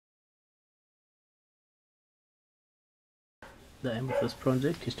The aim of this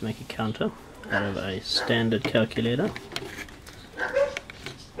project is to make a counter out of a standard calculator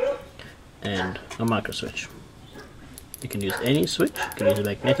and a micro switch. You can use any switch, you can use a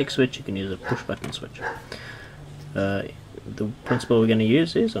magnetic switch, you can use a push button switch. The principle we're going to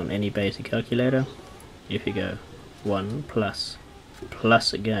use is on any basic calculator, if you go 1 plus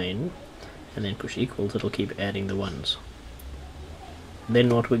again and then push equals, it'll keep adding the ones. Then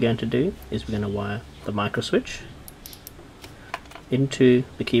what we're going to do is we're going to wire the micro switch into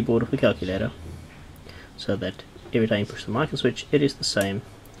the keyboard of the calculator so that every time you push the micro switch it is the same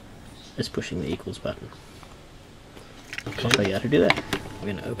as pushing the equals button. Okay. I'll show you how to do that.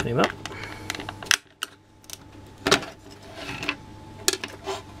 We're going to open him up.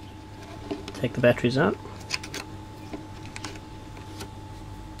 Take the batteries out.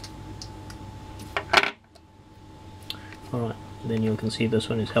 Alright, then you can see this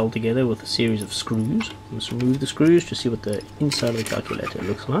one is held together with a series of screws. Let's remove the screws to see what the inside of the calculator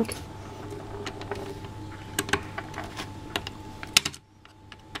looks like.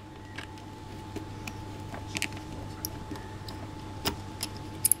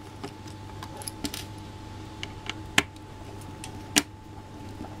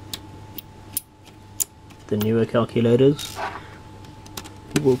 The newer calculators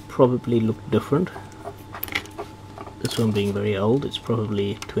will probably look different. This one being very old, it's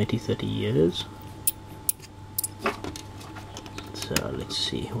probably 20-30 years. So let's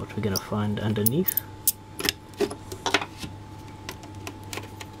see what we're going to find underneath.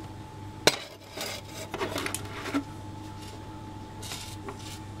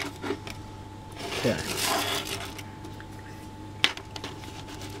 Okay.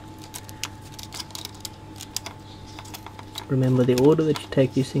 Remember the order that you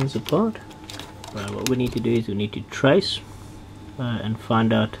take these things apart. What we need to do is we need to trace and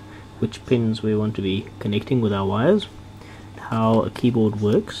find out which pins we want to be connecting with our wires. How a keyboard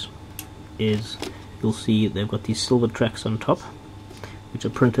works is you'll see they've got these silver tracks on top which are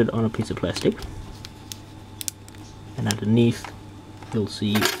printed on a piece of plastic, and underneath you'll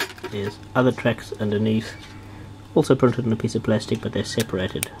see there's other tracks underneath also printed on a piece of plastic, but they're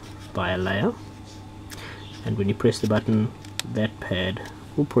separated by a layer, and when you press the button that pad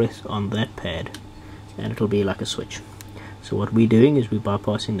will press on that pad and it'll be like a switch. So what we're doing is we're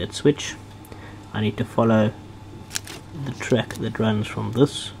bypassing that switch. I need to follow the track that runs from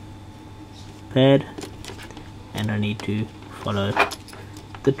this pad, and I need to follow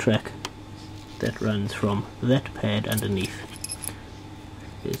the track that runs from that pad underneath.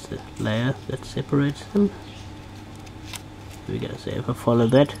 There's the layer that separates them. Here we go. So if I follow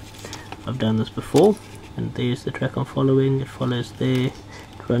that, I've done this before, and there's the track I'm following, it follows there,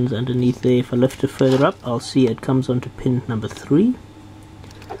 it runs underneath there. If I lift it further up, I'll see it comes onto pin number 3,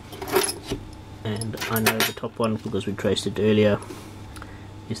 and I know the top one because we traced it earlier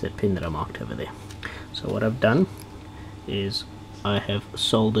is that pin that I marked over there. So what I've done is I have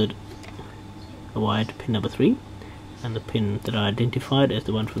soldered a wire to pin number 3 and the pin that I identified as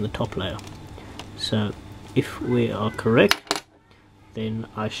the one from the top layer. So if we are correct, then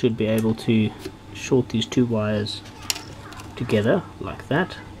I should be able to short these two wires together like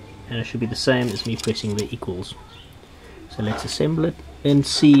that, and it should be the same as me pressing the equals. So let's assemble it and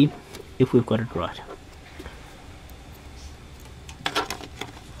see if we've got it right.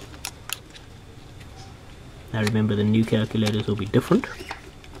 Now remember, the new calculators will be different,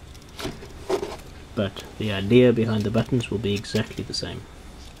 but the idea behind the buttons will be exactly the same.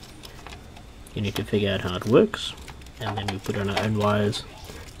 You need to figure out how it works, and then we put on our own wires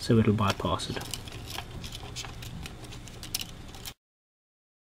so it'll bypass it.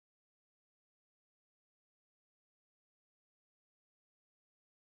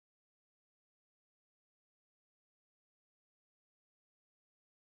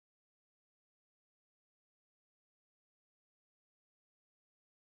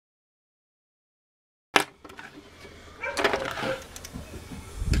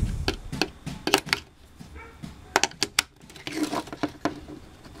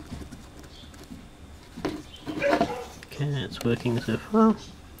 Okay, it's working so far.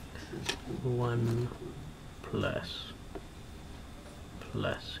 1 plus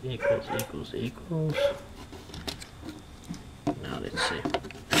equals. Now let's see.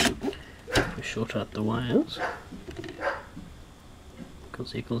 If we short out the wires,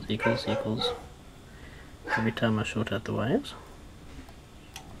 equals. Every time I short out the wires,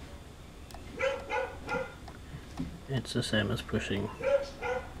 it's the same as pushing.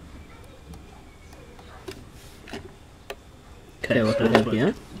 Okay, what we have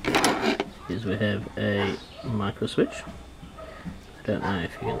here is we have a micro switch. I don't know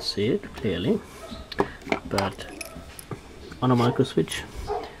if you can see it clearly, but on a micro switch,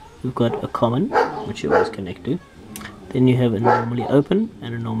 we've got a common, which you always connect to. Then you have a normally open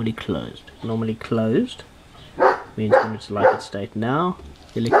and a normally closed. Normally closed means when it's like its state now,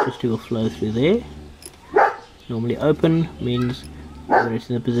 the electricity will flow through there. Normally open means when it's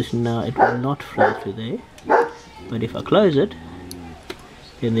in the position now, it will not flow through there. But if I close it,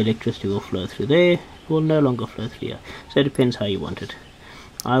 then the electricity will flow through there. It will no longer flow through here. So it depends how you want it.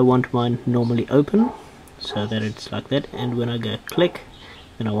 I want mine normally open, so that it's like that, and when I go click,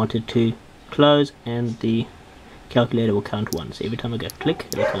 then I want it to close, and the calculator will count 1. So every time I go click,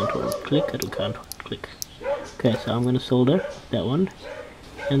 it'll count 1. Click, it'll count 1. Click. Okay, so I'm going to solder that one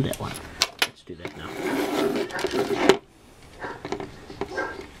and that one. Let's do that now.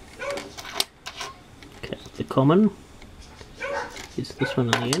 Okay, the common is this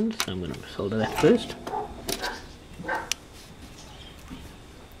one on the end, so I'm going to solder that first.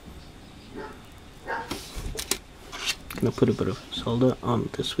 I'm going to put a bit of solder on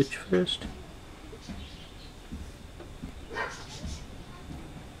the switch first.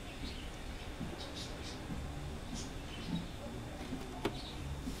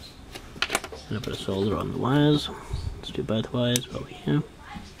 And a bit of solder on the wires. Let's do both wires while we're here.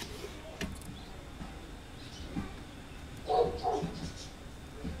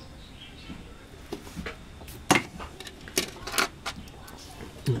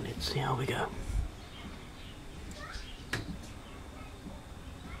 And let's see how we go.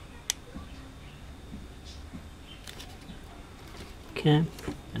 Okay,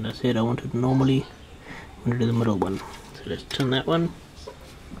 and I said I wanted normally, I wanted the middle one. So let's turn that one.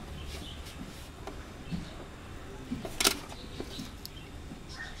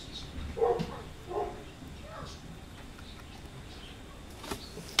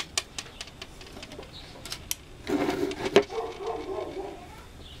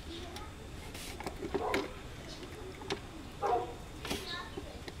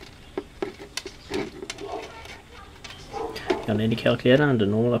 On any calculator under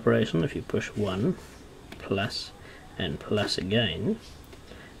normal operation, if you push 1 plus and plus again,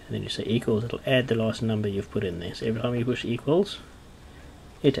 and then you say equals, it'll add the last number you've put in there. So every time you push equals,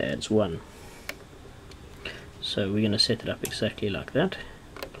 it adds 1. So we're going to set it up exactly like that.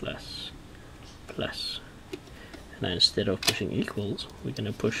 Plus, plus. And now instead of pushing equals, we're going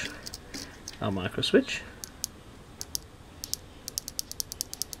to push our micro switch.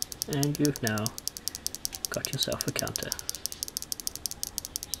 And you've now got yourself a counter.